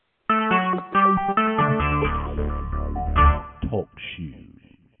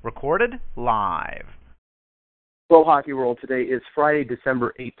Recorded live. Hello, Hockey World. Today is Friday,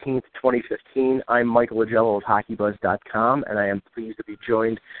 December 18th, 2015. I'm Michael Agello of HockeyBuzz.com, and I am pleased to be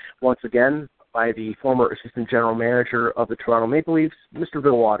joined once again by the former Assistant General Manager of the Toronto Maple Leafs, Mr.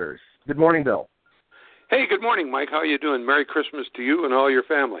 Bill Waters. Good morning, Bill. Hey, good morning, Mike. How are you doing? Merry Christmas to you and all your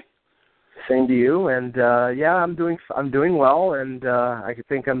family. Same to you, and I'm doing well, and I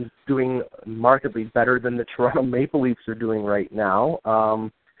think I'm doing markedly better than the Toronto Maple Leafs are doing right now,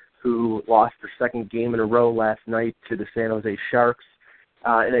 who lost their second game in a row last night to the San Jose Sharks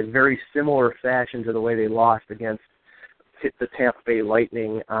in a very similar fashion to the way they lost against the Tampa Bay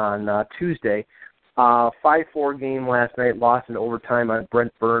Lightning on Tuesday. 5-4 game last night, lost in overtime on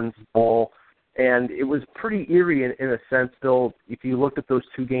Brent Burns' goal. And it was pretty eerie in a sense, Bill. If you looked at those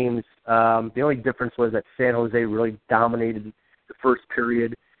two games, the only difference was that San Jose really dominated the first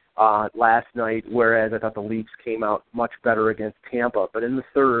period last night, whereas I thought the Leafs came out much better against Tampa. But in the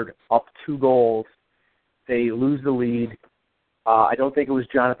third, up 2 goals, they lose the lead. I don't think it was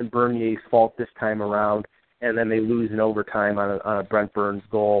Jonathan Bernier's fault this time around, and then they lose in overtime on a Brent Burns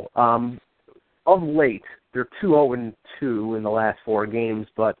goal. Of late, they're 2-0-2 in the last 4 games,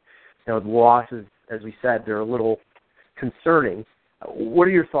 but the losses, as we said, they're a little concerning. What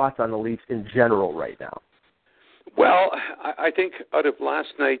are your thoughts on the Leafs in general right now? Well, I think out of last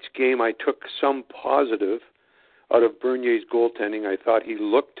night's game, I took some positive out of Bernier's goaltending. I thought he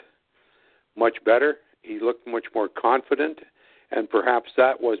looked much better. He looked much more confident, and perhaps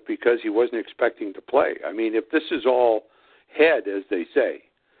that was because he wasn't expecting to play. I mean, if this is all head, as they say,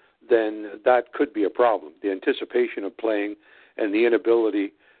 then that could be a problem. The anticipation of playing and the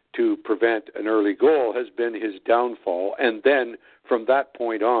inability to prevent an early goal has been his downfall. And then from that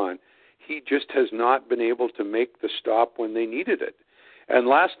point on, he just has not been able to make the stop when they needed it. And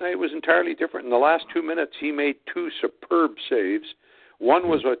last night was entirely different. In the last 2 minutes, he made 2 superb saves. One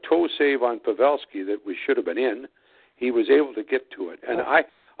was a toe save on Pavelski that should have been in. He was able to get to it. And I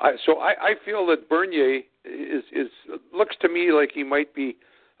feel that Bernier looks to me like he might be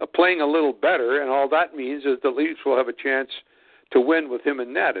playing a little better, and all that means is the Leafs will have a chance to win with him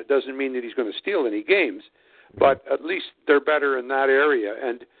in net. It doesn't mean that he's going to steal any games, but at least they're better in that area.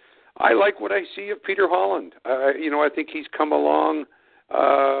 And I like what I see of Peter Holland. I think he's come along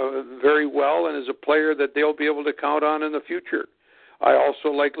very well and is a player that they'll be able to count on in the future. I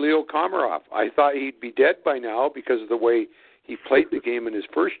also like Leo Komarov. I thought he'd be dead by now because of the way he played the game in his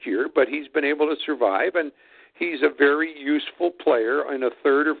first year, but he's been able to survive, and he's a very useful player in a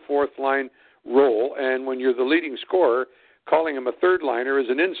third or fourth line role. And when you're the leading scorer, calling him a third liner is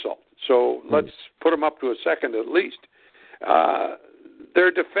an insult. So let's put him up to a second at least.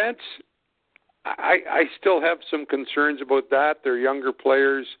 Their defense, I still have some concerns about that. Their younger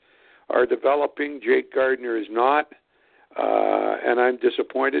players are developing. Jake Gardiner is not. And I'm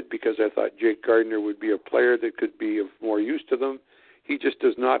disappointed because I thought Jake Gardiner would be a player that could be of more use to them. He just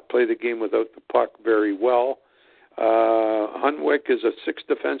does not play the game without the puck very well. Hunwick is a 6th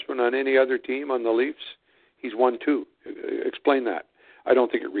defenseman on any other team on the Leafs. He's 1-2. Explain that. I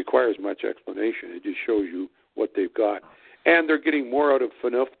don't think it requires much explanation. It just shows you what they've got. And they're getting more out of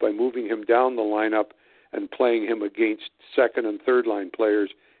Phaneuf by moving him down the lineup and playing him against second and third line players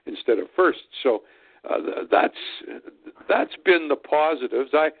instead of first. So that's been the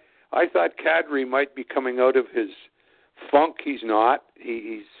positives. I thought Kadri might be coming out of his funk. He's not.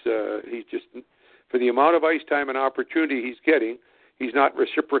 He's just, for the amount of ice time and opportunity he's getting, he's not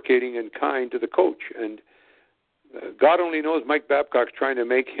reciprocating in kind to the coach. And God only knows Mike Babcock's trying to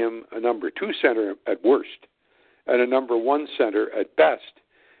make him a number 2 center at worst and a number 1 center at best.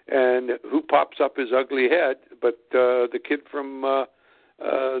 And who pops up his ugly head but the kid from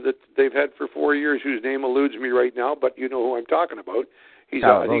that they've had for 4 years, whose name eludes me right now, but you know who I'm talking about. He's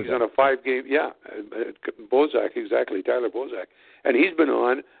on a 5-game, Bozak, exactly, Tyler Bozak. And he's been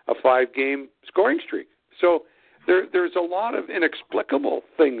on a 5-game scoring streak. So there's a lot of inexplicable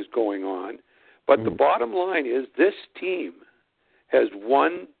things going on. But the bottom line is this team has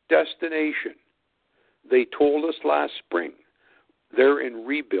one destination. They told us last spring they're in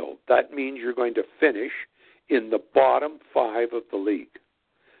rebuild. That means you're going to finish in the bottom 5 of the league.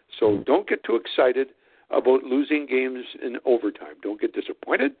 So don't get too excited about losing games in overtime. Don't get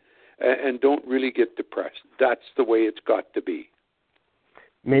disappointed, and don't really get depressed. That's the way it's got to be.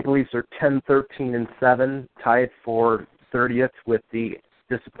 Maple Leafs are 10-13-7, tied for 30th with the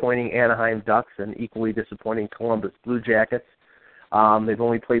disappointing Anaheim Ducks and equally disappointing Columbus Blue Jackets. They've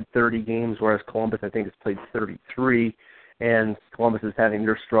only played 30 games, whereas Columbus, I think, has played 33, and Columbus is having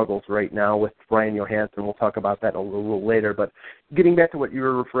their struggles right now with Brian Johansson. We'll talk about that a little later. But getting back to what you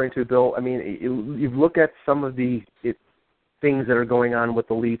were referring to, Bill, I mean, you look at some of the things that are going on with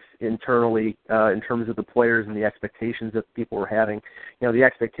the Leafs internally in terms of the players and the expectations that people were having. The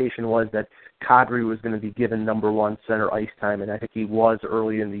expectation was that Kadri was going to be given number one center ice time, and I think he was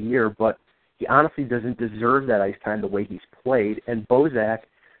early in the year, but he honestly doesn't deserve that ice time the way he's played. And Bozak,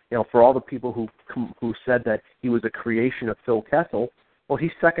 for all the people who said that he was a creation of Phil Kessel, well,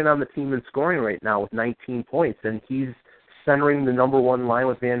 he's second on the team in scoring right now with 19 points, and he's centering the number one line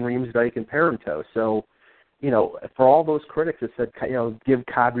with Van Riemsdyk and Parenteau. So, for all those critics that said, give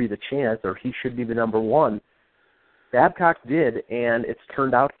Kadri the chance or he should be the number one, Babcock did, and it's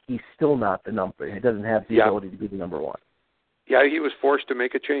turned out he's still not the number. He doesn't have the ability to be the number one. Yeah, he was forced to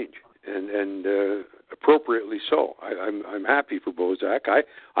make a change, and appropriately so. I'm happy for Bozak.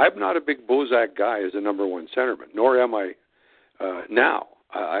 I'm not a big Bozak guy as a number one centerman, nor am I now.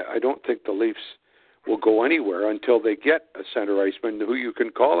 I don't think the Leafs will go anywhere until they get a center iceman who you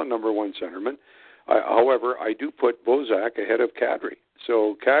can call a number one centerman. However, I do put Bozak ahead of Kadri.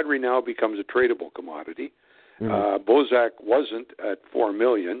 So Kadri now becomes a tradable commodity. Mm-hmm. Bozak wasn't at $4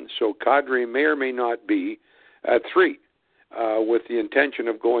 million, so Kadri may or may not be at $3 million, with the intention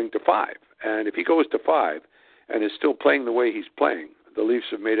of going to $5 million. And if he goes to $5 million and is still playing the way he's playing, the Leafs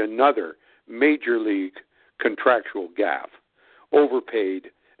have made another major league contractual gaffe, overpaid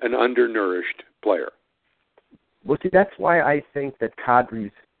an undernourished player. Well, see, that's why I think that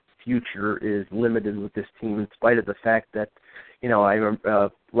Kadri's future is limited with this team, in spite of the fact that, I remember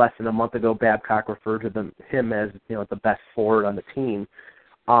less than a month ago, Babcock referred to him as, the best forward on the team.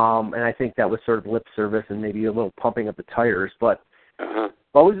 And I think that was sort of lip service and maybe a little pumping of the tires. But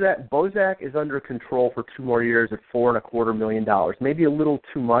Bozak is under control for 2 more years at $4.25 million. Maybe a little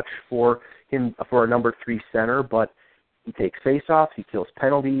too much for him for a number 3 center, but he takes faceoffs, he kills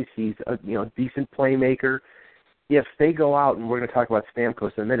penalties, he's a decent playmaker. If they go out, and we're going to talk about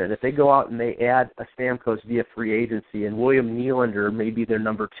Stamkos in a minute, if they go out and they add a Stamkos via free agency and William Nylander may be their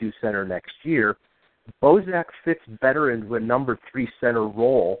number 2 center next year, Bozak fits better into a number 3 center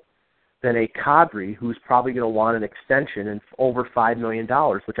role than a Kadri, who's probably going to want an extension and over $5 million,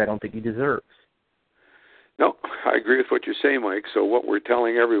 which I don't think he deserves. No, I agree with what you're saying, Mike. So what we're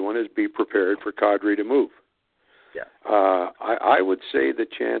telling everyone is be prepared for Kadri to move. Yeah. I would say the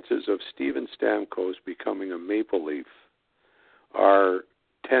chances of Steven Stamkos becoming a Maple Leaf are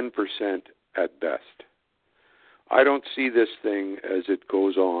 10% at best. I don't see this thing as it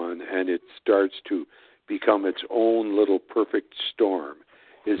goes on and it starts to become its own little perfect storm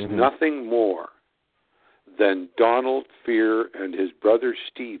is nothing more than Donald Fehr and his brother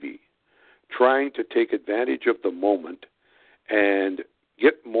Stevie trying to take advantage of the moment and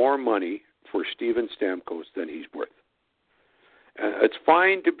get more money for Steven Stamkos than he's worth. It's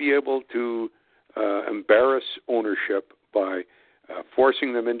fine to be able to embarrass ownership by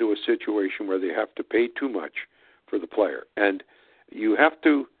forcing them into a situation where they have to pay too much for the player. And you have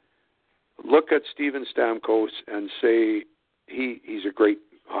to look at Steven Stamkos and say he's a great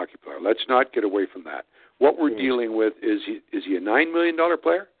hockey player. Let's not get away from that. What we're dealing with is he a $9 million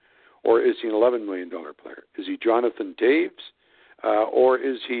player or is he an $11 million player? Is he Jonathan Toews or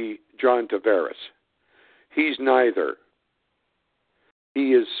is he John Tavares? He's neither.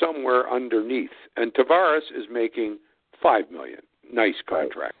 He is somewhere underneath. And Tavares is making $5 million. Nice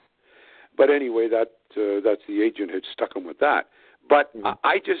contract. But anyway, that's the agent had stuck him with that. But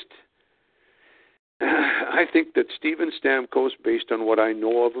I think that Steven Stamkos, based on what I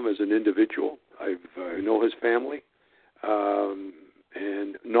know of him as an individual, I know his family,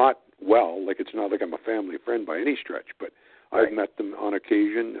 and not well. Like it's not like I'm a family friend by any stretch, but I've met them on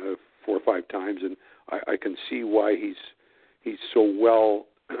occasion 4 or 5 times, and I can see why he's so well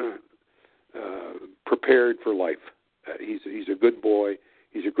prepared for life. He's a good boy.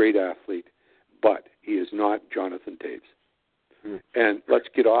 He's a great athlete, but he is not Jonathan Toews. And let's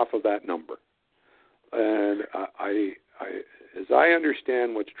get off of that number. And I, as I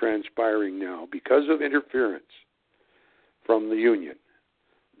understand what's transpiring now, because of interference from the union,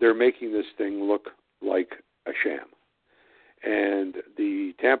 they're making this thing look like a sham. And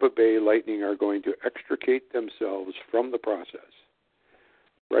the Tampa Bay Lightning are going to extricate themselves from the process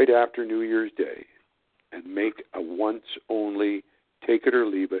right after New Year's Day and make a once-only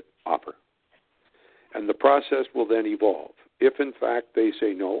take-it-or-leave-it offer. And the process will then evolve. If, in fact, they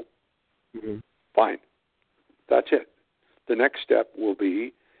say no, fine. That's it. The next step will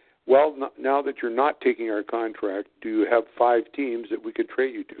be, well, now that you're not taking our contract, do you have 5 teams that we could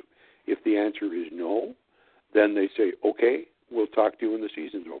trade you to? If the answer is no, then they say, okay, we'll talk to you when the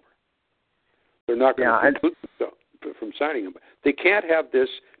season's over. They're not going to preclude themselves from signing him. They can't have this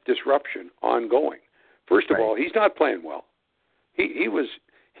disruption ongoing. First of all, he's not playing well. He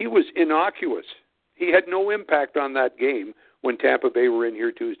was innocuous. He had no impact on that game when Tampa Bay were in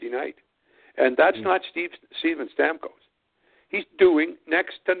here Tuesday night. And that's not Steven Stamkos. He's doing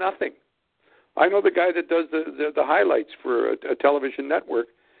next to nothing. I know the guy that does the highlights for a television network,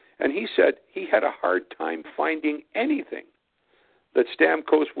 and he said he had a hard time finding anything that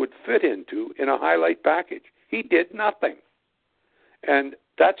Stamkos would fit into in a highlight package. He did nothing. And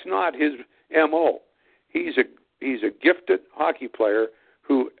that's not his MO. He's a gifted hockey player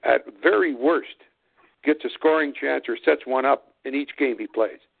who, at very worst, gets a scoring chance or sets one up in each game he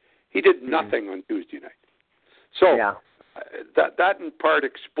plays. He did nothing on Tuesday night. So that in part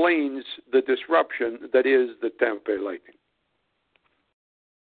explains the disruption that is the Tampa Bay Lightning.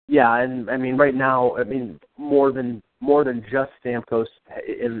 Yeah, and I mean right now, I mean more than just Stamkos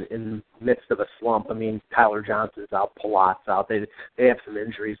in the midst of a slump. I mean Tyler Johnson's out, Palat's out. They have some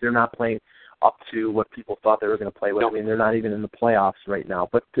injuries. They're not playing up to what people thought they were going to play with. No. I mean they're not even in the playoffs right now.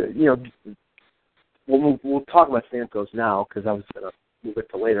 But we'll talk about Stamkos now because I was going to move it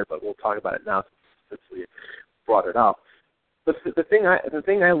to later, but we'll talk about it now since we brought it up. But the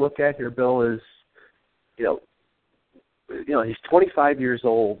thing I look at here, Bill, is he's 25 years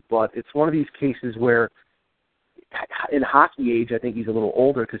old, but it's one of these cases where in hockey age, I think he's a little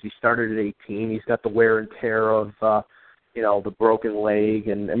older because he started at 18. He's got the wear and tear of, the broken leg.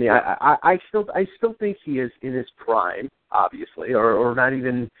 And I mean, I still think he is in his prime, obviously, or not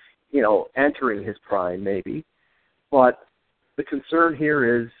even, entering his prime maybe. But the concern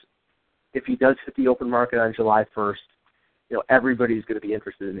here is if he does hit the open market on July 1st, everybody's going to be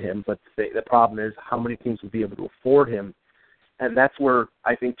interested in him. But the problem is how many teams will be able to afford him. And that's where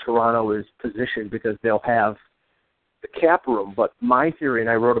I think Toronto is positioned because they'll have the cap room. But my theory, and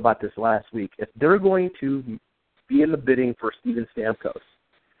I wrote about this last week, if they're going to be in the bidding for Steven Stamkos,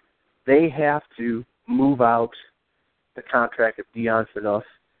 they have to move out the contract of Dion Phaneuf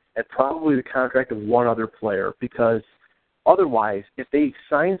and probably the contract of one other player because otherwise, if they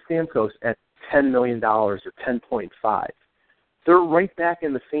sign Stamkos at $10 million or $10.5, they're right back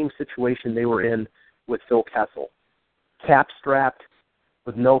in the same situation they were in with Phil Kessel. Cap-strapped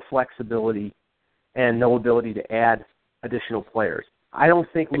with no flexibility and no ability to add additional players. I don't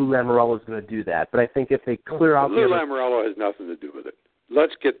think Lou Lamoriello is going to do that, but I think if they clear out... Lou Lamoriello has nothing to do with it.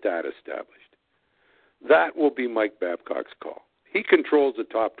 Let's get that established. That will be Mike Babcock's call. He controls the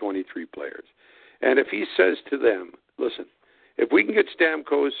top 23 players. And if he says to them, listen, if we can get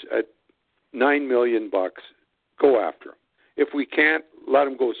Stamkos at $9 million, go after him. If we can't, let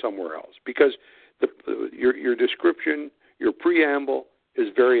him go somewhere else. Because your description, your preamble is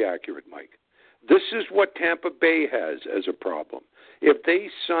very accurate, Mike. This is what Tampa Bay has as a problem. If they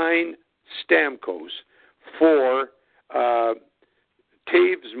sign Stamkos for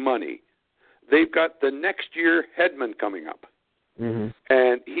Taves money, they've got the next year Hedman coming up. Mm-hmm.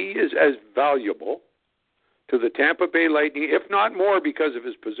 And he is as valuable to the Tampa Bay Lightning, if not more because of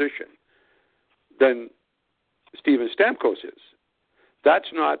his position, than Steven Stamkos is. That's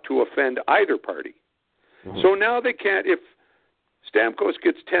not to offend either party. Mm-hmm. So now they can't, if Stamkos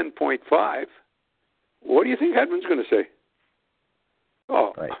gets 10.5, what do you think Hedman's going to say?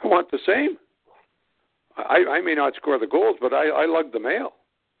 Oh, right. I want the same. I may not score the goals, but I lug the mail.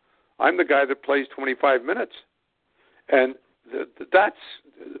 I'm the guy that plays 25 minutes. And that's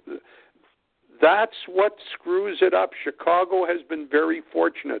what screws it up. Chicago has been very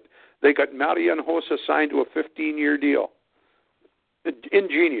fortunate. They got Marian Hossa signed to a 15-year deal.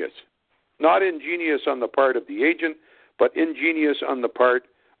 Ingenious. Not ingenious on the part of the agent, but ingenious on the part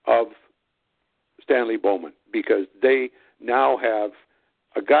of Stanley Bowman, because they now have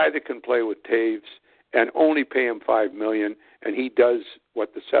a guy that can play with Taves and only pay him $5 million, and he does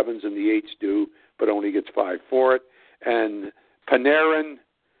what the 7s and the 8s do, but only gets $5 for it. And Panarin,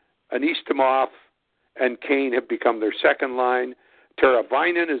 Anistimov, and Kane have become their second line.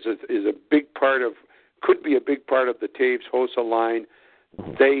 Teravainen is a big part of, could be a big part of the Taves-Hossa line.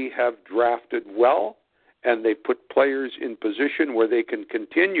 They have drafted well, and they put players in position where they can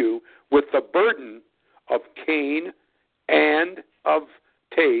continue with the burden of Kane and of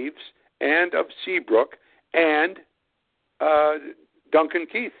Taves and of Seabrook and Duncan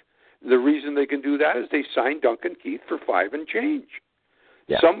Keith. The reason they can do that is they signed Duncan Keith for $5 and change.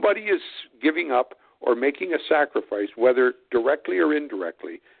 Yeah. Somebody is giving up or making a sacrifice, whether directly or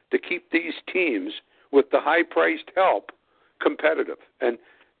indirectly, to keep these teams with the high-priced help competitive. And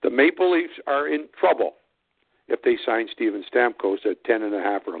the Maple Leafs are in trouble if they sign Steven Stamkos at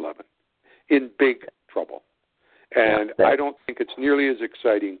 10.5 or 11. In big trouble. And I don't think it's nearly as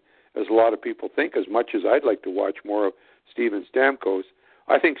exciting as a lot of people think. As much as I'd like to watch more of Steven Stamkos,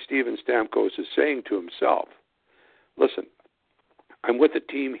 I think Steven Stamkos is saying to himself, listen, I'm with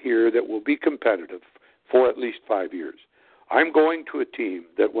a team here that will be competitive for at least 5 years. I'm going to a team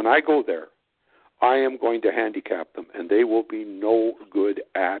that when I go there, I am going to handicap them, and they will be no good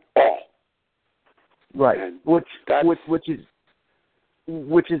at all. Right. And which is the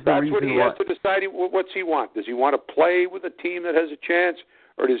reason that's what he why. has to decide. What's he want? Does he want to play with a team that has a chance,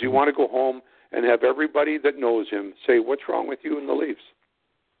 or does he want to go home and have everybody that knows him say, "What's wrong with you and the Leafs?"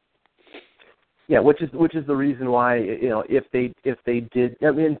 Yeah, which is the reason why, if they did,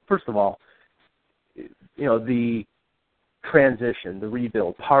 I mean, first of all, the transition, the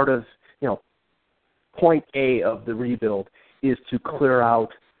rebuild, part of, point A of the rebuild is to clear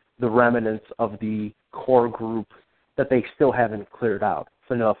out the remnants of the core group that they still haven't cleared out.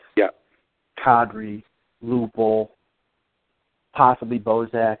 Phaneuf, Kadri, Lupul, possibly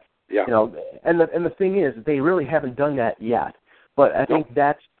Bozak. Yeah. And the thing is, they really haven't done that yet. But I think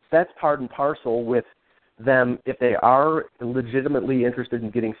that's part and parcel with them. If they are legitimately interested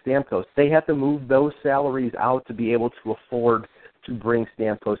in getting Stamkos, they have to move those salaries out to be able to afford to bring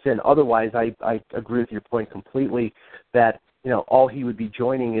Stamkos in. Otherwise, I agree with your point completely that all he would be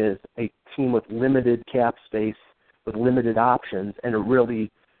joining is a team with limited cap space, with limited options, and it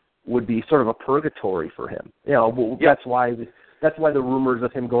really would be sort of a purgatory for him. That's why the rumors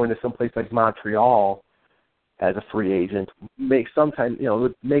of him going to someplace like Montreal as a free agent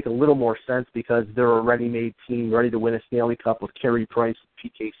would make a little more sense, because they're a ready-made team ready to win a Stanley Cup with Carey Price,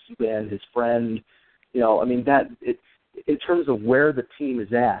 PK Subban, his friend. In terms of where the team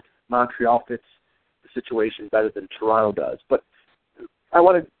is at, Montreal fits the situation better than Toronto does. But I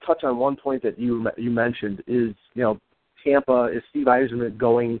want to touch on one point that you mentioned is, Tampa, is Steve Yzerman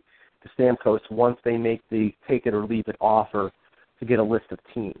going to Stamkos once they make the take-it-or-leave-it offer to get a list of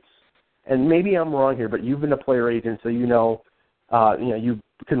teams? And maybe I'm wrong here, but you've been a player agent, so you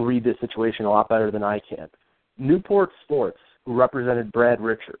can read this situation a lot better than I can. Newport Sports, who represented Brad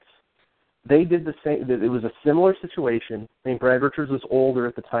Richards, they did the same. It was a similar situation. I mean, Brad Richards was older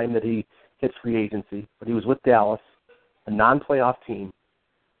at the time that he hit free agency, but he was with Dallas, a non-playoff team.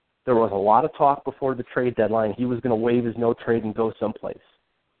 There was a lot of talk before the trade deadline. He was going to waive his no trade and go someplace,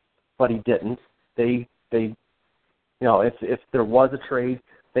 but he didn't. If there was a trade,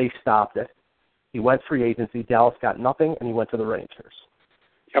 they stopped it. He went free agency. Dallas got nothing, and he went to the Rangers.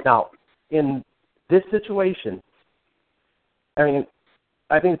 Yep. Now, in this situation, I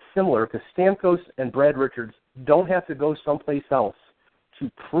think it's similar, because Stamkos and Brad Richards don't have to go someplace else to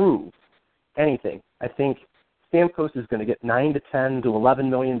prove anything. I think Stamkos is going to get $9 to $10 to $11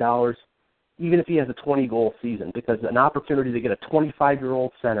 million, even if he has a 20-goal season, because an opportunity to get a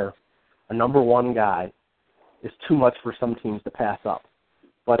 25-year-old center, a number one guy, is too much for some teams to pass up.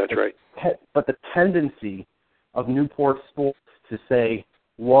 That's right. But the tendency of Newport Sports to say,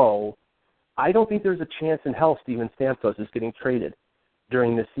 whoa, I don't think there's a chance in hell Steven Stamkos is getting traded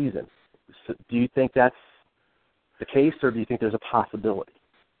during this season. So do you think that's the case, or do you think there's a possibility?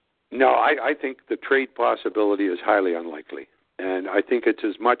 No, I think the trade possibility is highly unlikely. And I think it's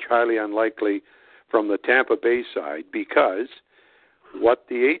as much highly unlikely from the Tampa Bay side, because what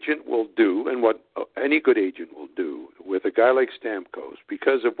the agent will do, and what any good agent will do with a guy like Stamkos,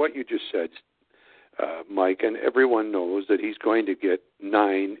 because of what you just said, Mike, and everyone knows that he's going to get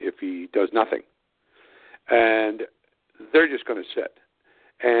 $9 if he does nothing. And they're just going to sit.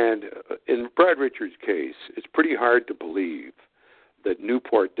 And in Brad Richards' case, it's pretty hard to believe that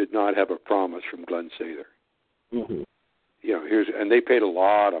Newport did not have a promise from Glenn Sather. Mm-hmm. And they paid a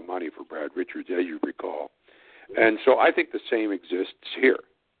lot of money for Brad Richards, as you recall. And so I think the same exists here.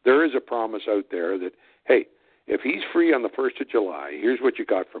 There is a promise out there that, hey, if he's free on the 1st of July, here's what you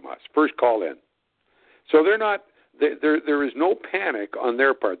got from us. First call in. So there is no panic on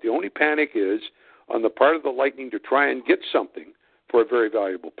their part. The only panic is on the part of the Lightning to try and get something for a very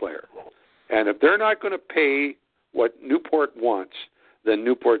valuable player. And if they're not going to pay what Newport wants, then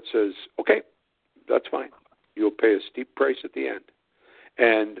Newport says, okay, that's fine. You'll pay a steep price at the end.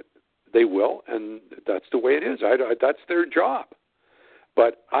 And they will, and that's the way it is. That's their job.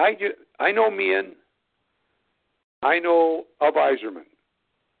 But I know Meehan. I know of Yzerman.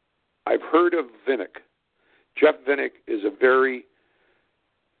 I've heard of Vinik. Jeff Vinik is a very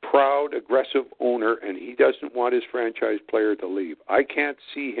proud, aggressive owner, and he doesn't want his franchise player to leave. I can't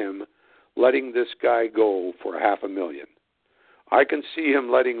see him letting this guy go for $500,000. I can see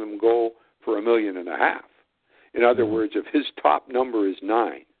him letting him go for $1.5 million. In other words, if his top number is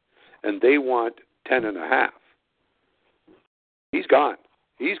 9 and they want 10.5, he's gone.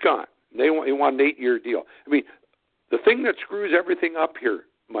 He's gone. They want an 8-year deal. I mean, the thing that screws everything up here,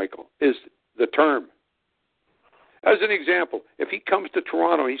 Michael, is the term. As an example, if he comes to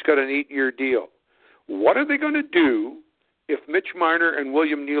Toronto, he's got an 8-year deal. What are they going to do if Mitch Marner and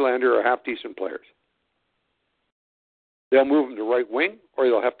William Nylander are half-decent players? They'll move him to right wing, or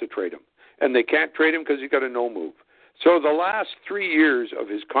they'll have to trade him. And they can't trade him because he's got a no move. So the last 3 years of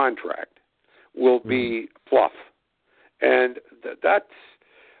his contract will be fluff. And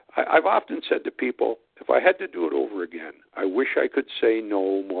I've often said to people, if I had to do it over again, I wish I could say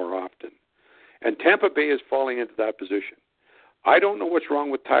no more often. And Tampa Bay is falling into that position. I don't know what's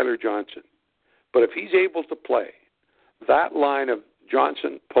wrong with Tyler Johnson, but if he's able to play, that line of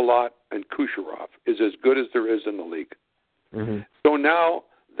Johnson, Palat, and Kucherov is as good as there is in the league. Mm-hmm. So now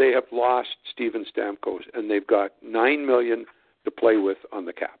they have lost Steven Stamkos, and they've got $9 million to play with on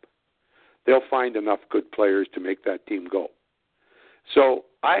the cap. They'll find enough good players to make that team go. So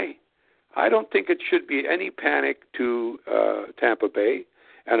I don't think it should be any panic to Tampa Bay,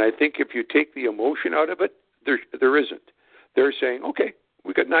 and I think if you take the emotion out of it, there isn't. They're saying, okay,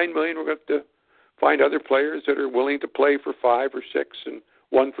 we got $9 million. We're going to have to find other players that are willing to play for 5 or 6 and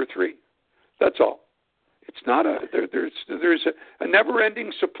 1 for 3. That's all. It's not there's a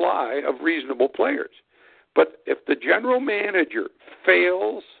never-ending supply of reasonable players. But if the general manager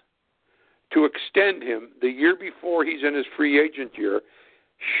fails to extend him the year before he's in his free agent year,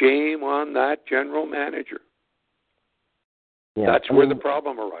 shame on that general manager. Yeah. That's where the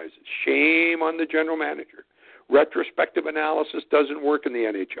problem arises. Shame on the general manager. Retrospective analysis doesn't work in the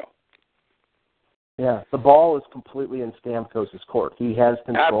NHL. Yeah, the ball is completely in Stamkos' court. He has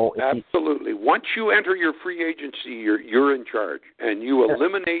control. Absolutely. Once you enter your free agency, you're in charge, and you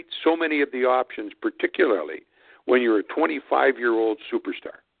eliminate so many of the options, particularly when you're a 25-year-old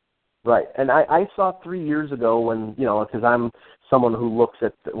superstar. Right, and I saw 3 years ago when, because I'm someone who looks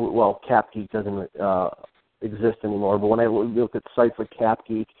at, CapGeek doesn't exist anymore, but when I look at sites like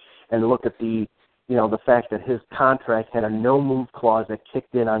CapGeek and look at the fact that his contract had a no-move clause that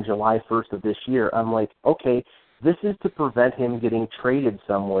kicked in on July 1st of this year, I'm like, okay, this is to prevent him getting traded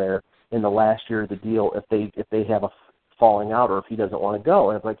somewhere in the last year of the deal if they have a falling out or if he doesn't want to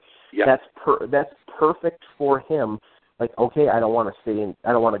go. And it's like, that's perfect for him. Like, okay, I don't want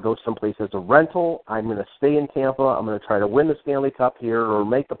to go someplace as a rental. I'm going to stay in Tampa. I'm going to try to win the Stanley Cup here or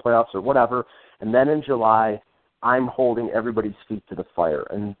make the playoffs or whatever. And then in July, I'm holding everybody's feet to the fire.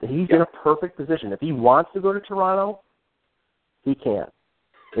 And he's in a perfect position. If he wants to go to Toronto, he can.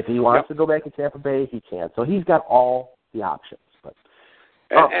 If he wants to go back to Tampa Bay, he can. So he's got all the options. But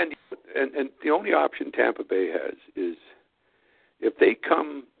and the only option Tampa Bay has is if they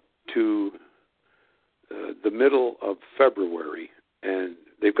come to the middle of February and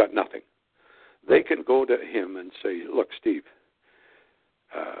they've got nothing, they can go to him and say, look, Steve,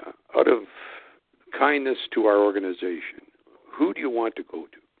 out of kindness to our organization, who do you want to go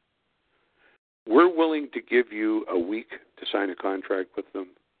to? We're willing to give you a week to sign a contract with them,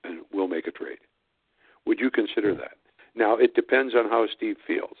 and we'll make a trade. Would you consider that? Now, it depends on how Steve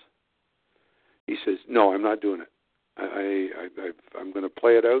feels. He says, no, I'm not doing it. I'm going to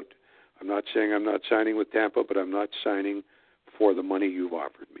play it out. I'm not saying I'm not signing with Tampa, but I'm not signing for the money you've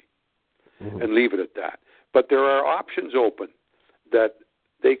offered me. Mm-hmm. And leave it at that. But there are options open that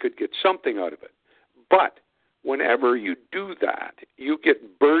they could get something out of it. But whenever you do that, you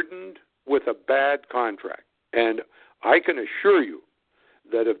get burdened with a bad contract. And I can assure you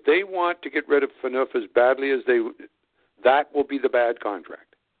that if they want to get rid of Phaneuf as badly as that will be the bad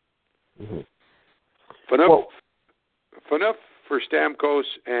contract. Mm-hmm. Phaneuf for Stamkos,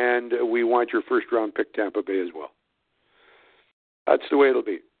 and we want your first-round pick, Tampa Bay, as well. That's the way it'll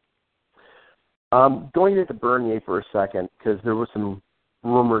be. Going into Bernier for a second, because there were some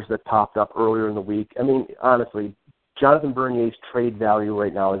rumors that popped up earlier in the week. I mean, honestly, Jonathan Bernier's trade value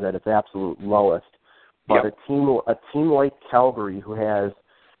right now is at its absolute lowest. But a team like Calgary, who has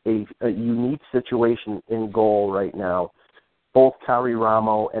a unique situation in goal right now, both Kari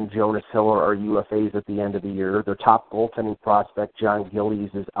Ramo and Jonas Hiller are UFAs at the end of the year. Their top goaltending prospect, John Gillies,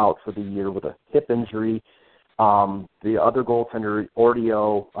 is out for the year with a hip injury. The other goaltender,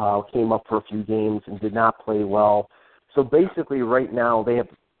 Ordio, came up for a few games and did not play well. So basically right now they have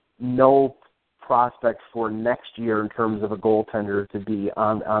no prospects for next year in terms of a goaltender to be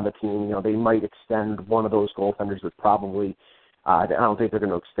on the team. They might extend one of those goaltenders, but probably I don't think they're going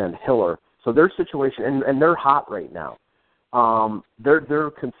to extend Hiller. So their situation, and they're hot right now.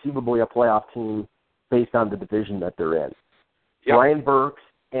 They're conceivably a playoff team based on the division that they're in. Yep. Brian Burke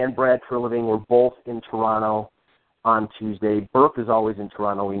and Brad Treliving were both in Toronto on Tuesday. Burke is always in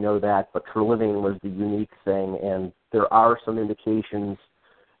Toronto, we know that, but Treliving was the unique thing, and there are some indications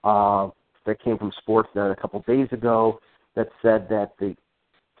that came from Sportsnet a couple of days ago that said that the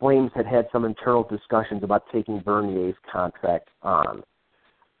Flames had some internal discussions about taking Bernier's contract on.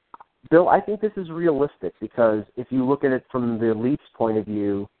 Bill, I think this is realistic because if you look at it from the Leafs' point of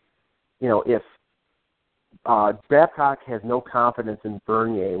view, if Babcock has no confidence in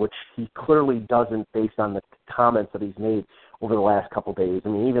Bernier, which he clearly doesn't based on the comments that he's made over the last couple of days. I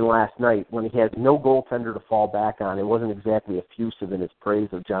mean, even last night when he had no goaltender to fall back on, it wasn't exactly effusive in his praise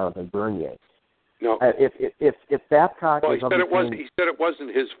of Jonathan Bernier. No. If Babcock, well, he said it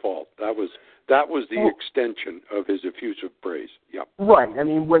wasn't his fault. That was the extension of his effusive praise. Yep. Right. I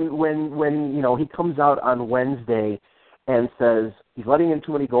mean, when he comes out on Wednesday and says he's letting in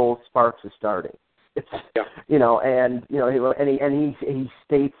too many goals, Sparks is starting. It's and he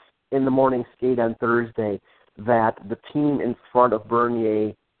states in the morning skate on Thursday that the team in front of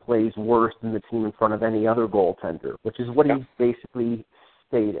Bernier plays worse than the team in front of any other goaltender, which is what he basically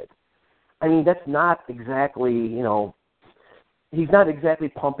stated. I mean, that's not exactly, he's not exactly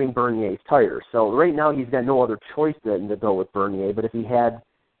pumping Bernier's tires. So right now he's got no other choice than to go with Bernier. But if he had,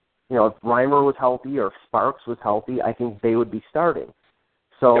 if Reimer was healthy or if Sparks was healthy, I think they would be starting.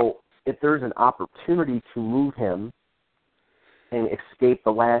 So if there's an opportunity to move him and escape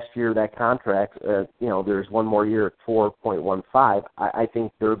the last year of that contract, there's one more year at 4.15, I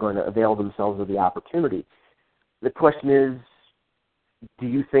think they're going to avail themselves of the opportunity. The question is, do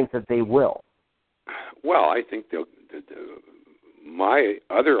you think that they will? Well, I think my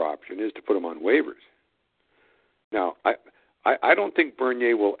other option is to put him on waivers. Now, I don't think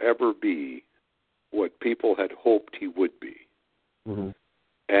Bernier will ever be what people had hoped he would be. Mm-hmm.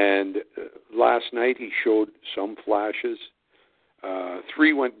 And last night he showed some flashes.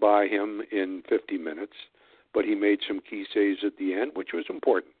 3 went by him in 50 minutes, but he made some key saves at the end, which was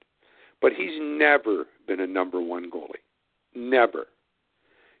important. But he's never been a number one goalie. Never.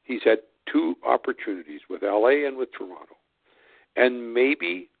 He's had 2 opportunities with LA and with Toronto. And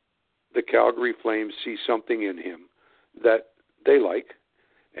maybe the Calgary Flames see something in him that they like.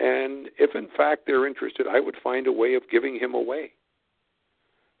 And if, in fact, they're interested, I would find a way of giving him away.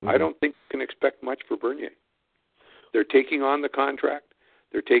 Mm-hmm. I don't think you can expect much for Bernier. They're taking on the contract.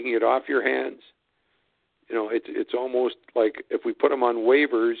 They're taking it off your hands. It's almost like if we put him on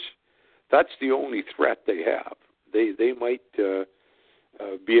waivers, that's the only threat they have. They might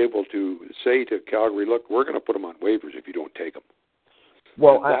be able to say to Calgary, look, we're going to put him on waivers if you don't take him.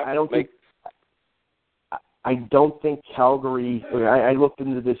 Well, I don't think Calgary. I looked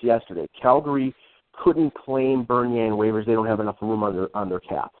into this yesterday. Calgary couldn't claim Bernier and waivers. They don't have enough room on their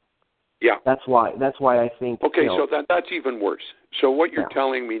cap. Yeah, that's why I think. Okay, so that's even worse. So what you're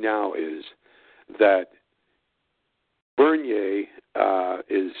telling me now is that Bernier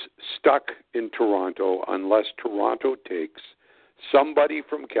is stuck in Toronto unless Toronto takes somebody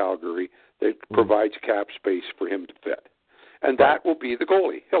from Calgary that provides cap space for him to fit. And that will be the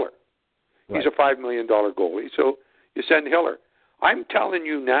goalie, Hiller. He's a $5 million goalie, so you send Hiller. I'm telling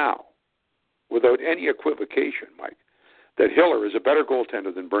you now, without any equivocation, Mike, that Hiller is a better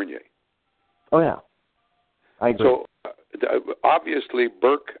goaltender than Bernier. Oh, yeah. I agree. So, obviously,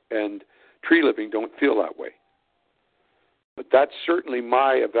 Burke and Treliving don't feel that way. But that's certainly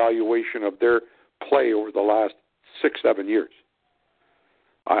my evaluation of their play over the last 6-7 years.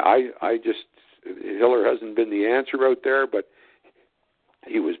 I just, Hiller hasn't been the answer out there, but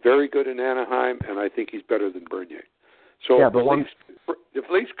he was very good in Anaheim, and I think he's better than Bernier. So if the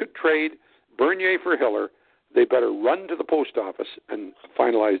Leafs could trade Bernier for Hiller, they better run to the post office and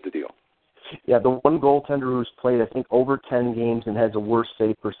finalize the deal. Yeah, the one goaltender who's played, I think, over 10 games and has a worse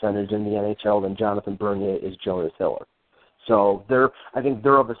save percentage in the NHL than Jonathan Bernier is Jonas Hiller. So I think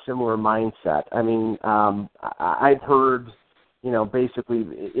they're of a similar mindset. I mean, I've heard, basically,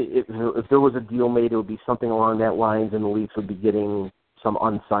 if there was a deal made, it would be something along that lines, and the Leafs would be getting some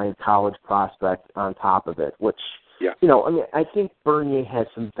unsigned college prospect on top of it, which, I think Bernier has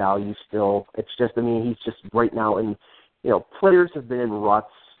some value still. It's just, he's just right now, and, players have been in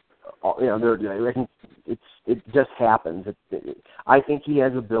ruts. I think it just happens. I think he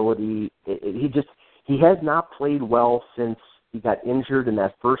has ability. He has not played well since he got injured in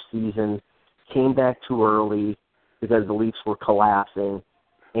that first season, came back too early because the Leafs were collapsing,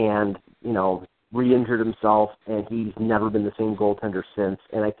 and, re-injured himself, and he's never been the same goaltender since.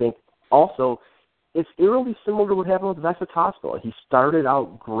 And I think also it's eerily similar to what happened with Vesa Toskala. He started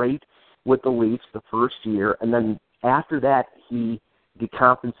out great with the Leafs the first year, and then after that he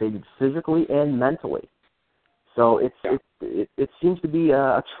decompensated physically and mentally. So it seems to be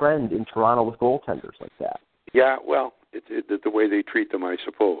a trend in Toronto with goaltenders like that. Yeah, well, it's the way they treat them, I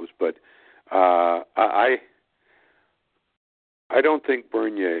suppose. But I don't think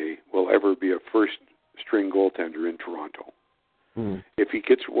Bernier will ever be a first-string goaltender in Toronto. Mm. If he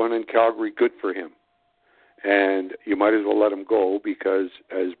gets one in Calgary, good for him. And you might as well let him go because,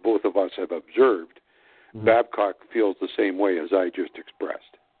 as both of us have observed, Babcock feels the same way as I just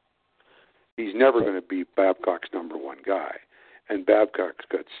expressed. He's never going to be Babcock's number one guy. And Babcock's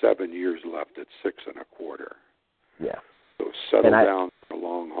got 7 years left at 6.25. Yeah. So settle down for the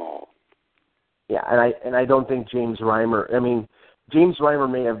long haul. Yeah, and I don't think James Reimer. I mean, James Reimer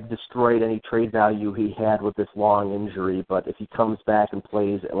may have destroyed any trade value he had with this long injury, but if he comes back and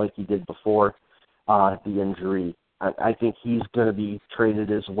plays like he did before the injury, I think he's going to be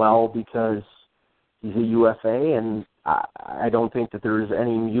traded as well because he's a UFA, and I don't think that there is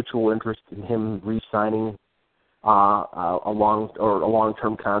any mutual interest in him re-signing a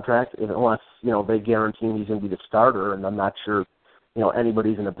long-term contract unless they guarantee he's going to be the starter, and I'm not sure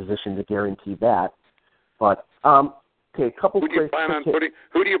anybody's in a position to guarantee that. But okay, a couple. Who do you plan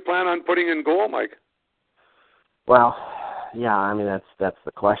on putting in goal, Mike? Well, yeah, I mean that's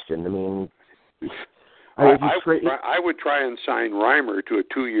the question. I mean, I would try and sign Reimer to a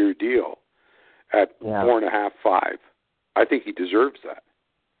 2-year deal at 4.5, 5. I think he deserves that.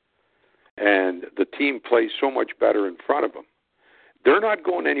 And the team plays so much better in front of him. They're not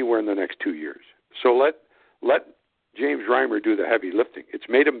going anywhere in the next 2 years. So let James Reimer do the heavy lifting. It's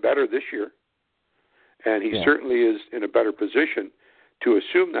made him better this year, and he certainly is in a better position to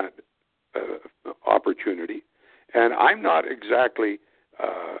assume that opportunity. And I'm not exactly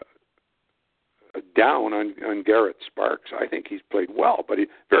down on Garrett Sparks. I think he's played well, but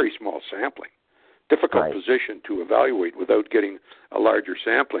very small sampling. Difficult position to evaluate without getting a larger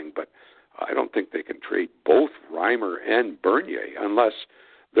sampling, but I don't think they can trade both Reimer and Bernier unless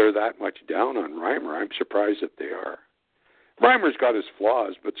they're that much down on Reimer. I'm surprised that they are. Reimer's got his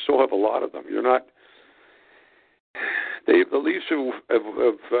flaws, but so have a lot of them. The Leafs have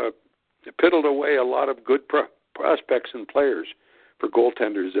piddled away a lot of good prospects and players for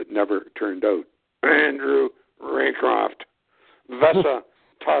goaltenders that never turned out. Andrew Raycroft, Vesa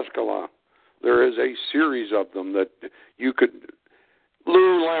Toskala. There is a series of them that you could.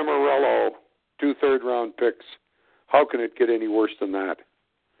 Lou Lamoriello, 2 third-round picks. How can it get any worse than that?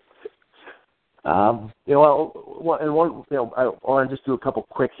 I want to just do a couple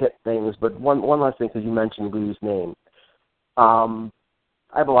quick hit things, but one last thing because you mentioned Lou's name. I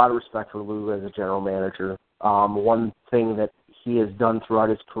have a lot of respect for Lou as a general manager. One thing that he has done throughout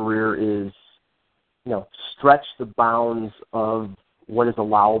his career is, stretch the bounds of what is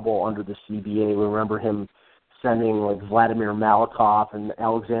allowable under the CBA. We remember him sending like Vladimir Malakoff and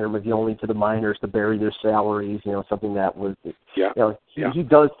Alexander Maglione to the minors to bury their salaries. Something that was, he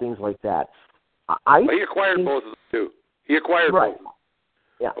does things like that. He acquired both of them too. He acquired both.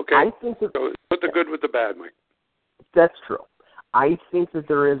 Yeah. Okay. I think that, so put the good with the bad, Mike. That's true. I think that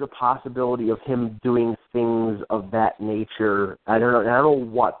there is a possibility of him doing things of that nature. I don't know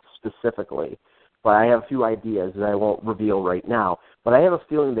what specifically, but I have a few ideas that I won't reveal right now. But I have a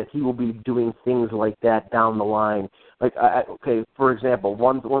feeling that he will be doing things like that down the line. Like, for example,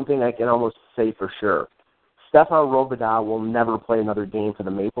 one thing I can almost say for sure, Stefan Robidas will never play another game for the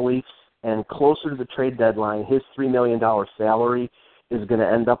Maple Leafs, and closer to the trade deadline, his $3 million salary is going to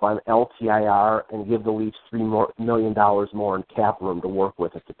end up on LTIR and give the Leafs $3 million more in cap room to work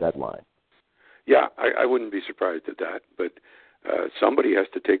with at the deadline. Yeah, I wouldn't be surprised at that, but somebody has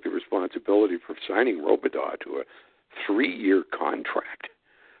to take the responsibility for signing Robidas to a 3-year contract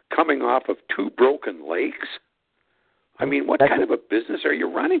coming off of 2 broken legs. I mean, what kind of a business are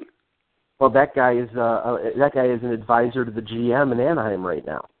you running? Well, that guy is an advisor to the GM in Anaheim right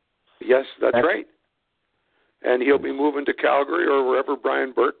now. Yes, that's right. And he'll be moving to Calgary or wherever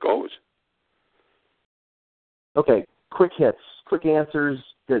Brian Burke goes. Okay, quick hits, quick answers.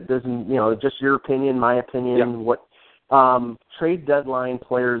 That doesn't, just your opinion, my opinion. Yeah. What trade deadline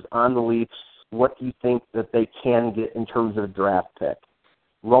players on the Leafs? What do you think that they can get in terms of a draft pick?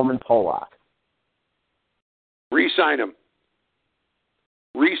 Roman Polak. Re-sign him.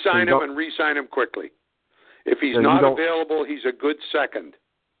 Re-sign him and re-sign him quickly. If he's not available, he's a good second.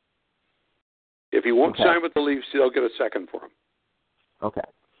 If he won't sign with the Leafs, they'll get a second for him. Okay.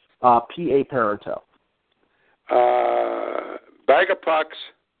 P.A. Parento. Bag of pucks,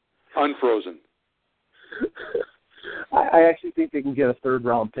 unfrozen. I actually think they can get a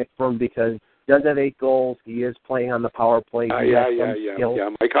third-round pick from him because he does have 8 goals. He is playing on the power play. Yeah.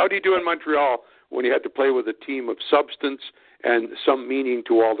 Mike, how do you do in Montreal when you had to play with a team of substance and some meaning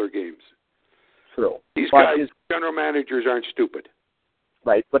to all their games? True. These guys, general managers, aren't stupid.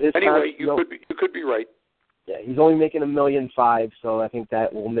 Right, but anyway, you could be right. Yeah, he's only making $1.5 million, so I think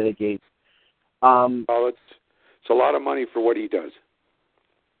that will mitigate. It's a lot of money for what he does.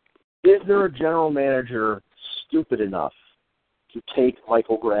 Is there a general manager stupid enough to take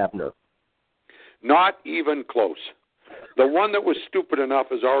Michael Grabner? Not even close. The one that was stupid enough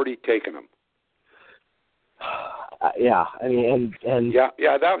has already taken him. Yeah, I mean, and yeah.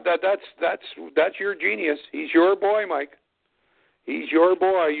 That's your genius. He's your boy, Mike. He's your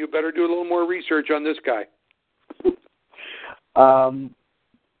boy. You better do a little more research on this guy. The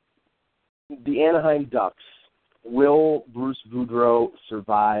Anaheim Ducks. Will Bruce Boudreau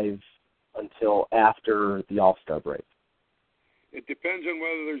survive until after the All-Star break? It depends on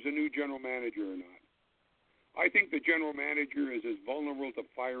whether there's a new general manager or not. I think the general manager is as vulnerable to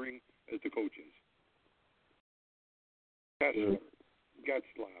firing as the coach is. Kessler,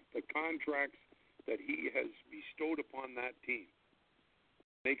 Getzlaf, the contracts that he has bestowed upon that team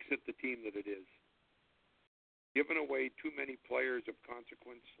makes it the team that it is. Given away too many players of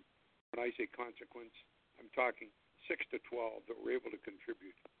consequence. When I say consequence, I'm talking 6 to 12 that were able to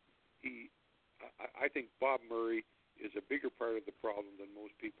contribute. I think Bob Murray is a bigger part of the problem than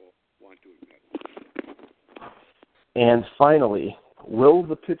most people want to admit. And finally, will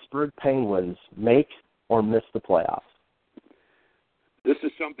the Pittsburgh Penguins make or miss the playoffs? This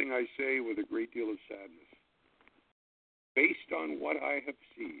is something I say with a great deal of sadness. Based on what I have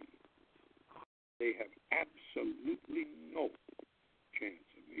seen, they have absolutely no chance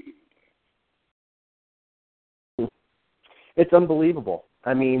of making the playoffs. It's unbelievable.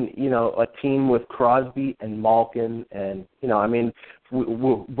 I mean, a team with Crosby and Malkin, and I mean,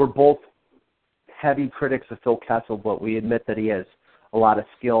 we're both heavy critics of Phil Kessel, but we admit that he has a lot of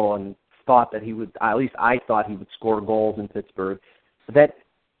skill and thought that he would. At least I thought he would score goals in Pittsburgh. That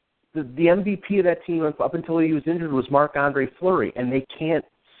the MVP of that team up until he was injured was Marc-Andre Fleury, and they can't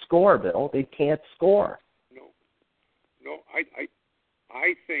score, Bill. They can't score. No.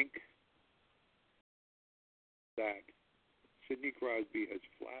 I think that Sidney Crosby has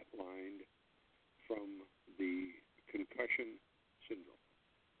flatlined from the concussion syndrome.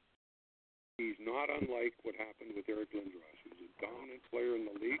 He's not unlike what happened with Eric Lindros, who's a dominant player in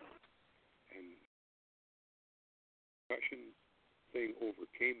the league, and the concussion thing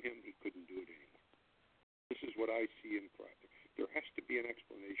overcame him. He couldn't do it anymore. This is what I see in Crosby. There has to be an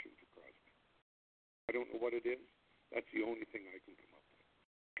explanation for Crosby. I don't know what it is. That's the only thing I can come up with,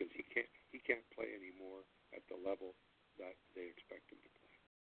 because he can't play anymore at the level that they expect him to play.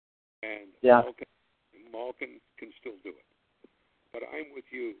 And Malkin can still do it. But I'm with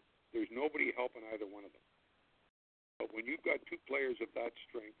you. There's nobody helping either one of them. But when you've got two players of that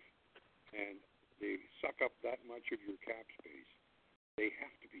strength and they suck up that much of your cap space, they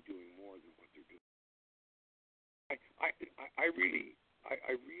have to be doing more than what they're doing. I really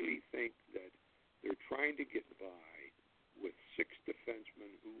think that they're trying to get by with 6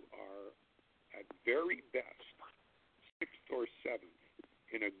 defensemen who are at very best 6th or 7th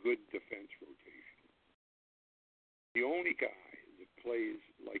in a good defense rotation. The only guy that plays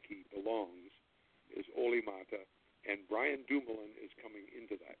like he belongs is Olli Määttä, and Brian Dumoulin is coming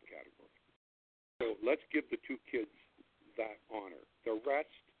into that category. So let's give the two kids that honor. The rest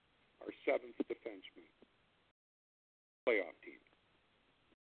are 7th defensemen, playoff team.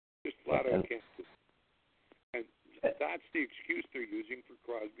 Just flat out can't do it. And that's the excuse they're using for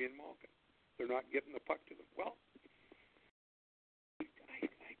Crosby and Malkin. They're not getting the puck to them. Well,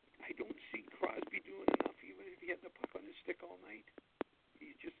 I don't see Crosby doing enough, even if he had the puck on his stick all night.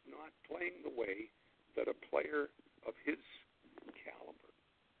 He's just not playing the way that a player of his caliber.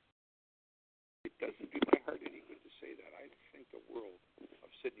 It doesn't do my heart any good to say that. I think the world of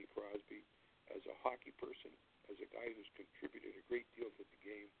Sidney Crosby as a hockey person, as a guy who's contributed a great deal to the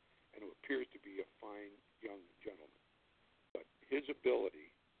game, and who appears to be a fine young gentleman. But his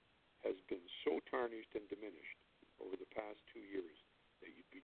ability has been so tarnished and diminished over the past 2 years that you'd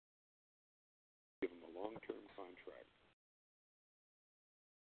be give him a long-term contract.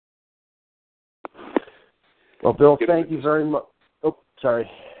 Well, Bill, thank you very much. Oh, sorry.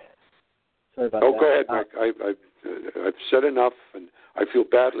 Sorry about that. Oh, go ahead, Mike. I've said enough, and I feel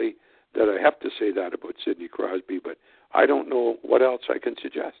badly that I have to say that about Sidney Crosby, but I don't know what else I can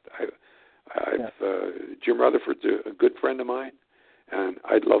suggest. Jim Rutherford's a good friend of mine, and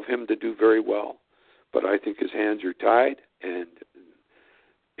I'd love him to do very well, but I think his hands are tied, and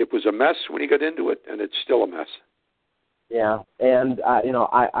it was a mess when he got into it, and it's still a mess. Yeah, and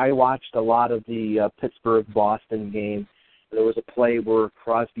I watched a lot of the Pittsburgh-Boston game. There was a play where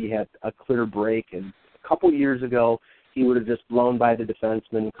Crosby had a clear break, and a couple years ago, he would have just blown by the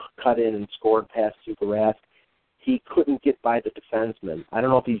defenseman, cut in, and scored past Tuukka Rask. He couldn't get by the defenseman. I don't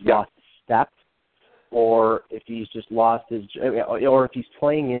know if he's lost his step, or if he's just lost his, or if he's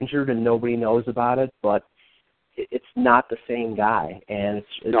playing injured and nobody knows about it. But it's not the same guy, and it's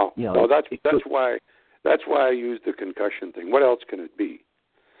that's why I used the concussion thing. What else can it be?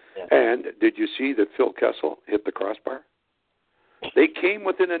 Yeah. And did you see that Phil Kessel hit the crossbar? They came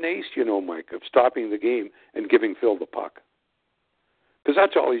within an ace, Mike, of stopping the game and giving Phil the puck. Because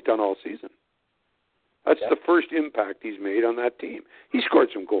that's all he's done all season. That's the first impact he's made on that team. He scored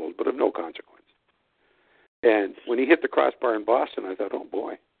some goals, but of no consequence. And when he hit the crossbar in Boston, I thought, oh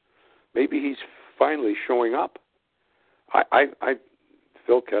boy, maybe he's finally showing up.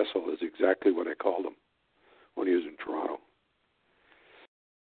 Phil Kessel is exactly what I called him when he was in Toronto.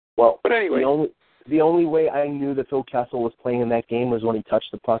 Well, but anyway, the only way I knew that Phil Kessel was playing in that game was when he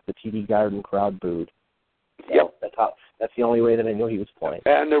touched the puck. The TD Garden crowd booed. So yep. That's the only way that I knew he was playing.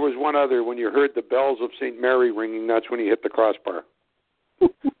 And there was one other. When you heard the bells of St. Mary ringing, that's when he hit the crossbar.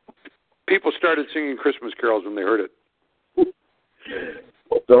 People started singing Christmas carols when they heard it.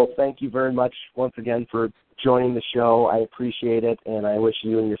 Well, Bill, thank you very much once again for joining the show. I appreciate it, and I wish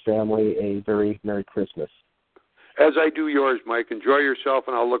you and your family a very Merry Christmas. As I do yours, Mike. Enjoy yourself,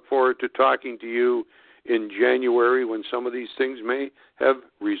 and I'll look forward to talking to you in January when some of these things may have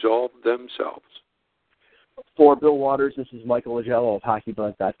resolved themselves. For Bill Waters, this is Michael Augello of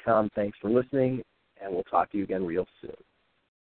HockeyBuzz.com. Thanks for listening, and we'll talk to you again real soon.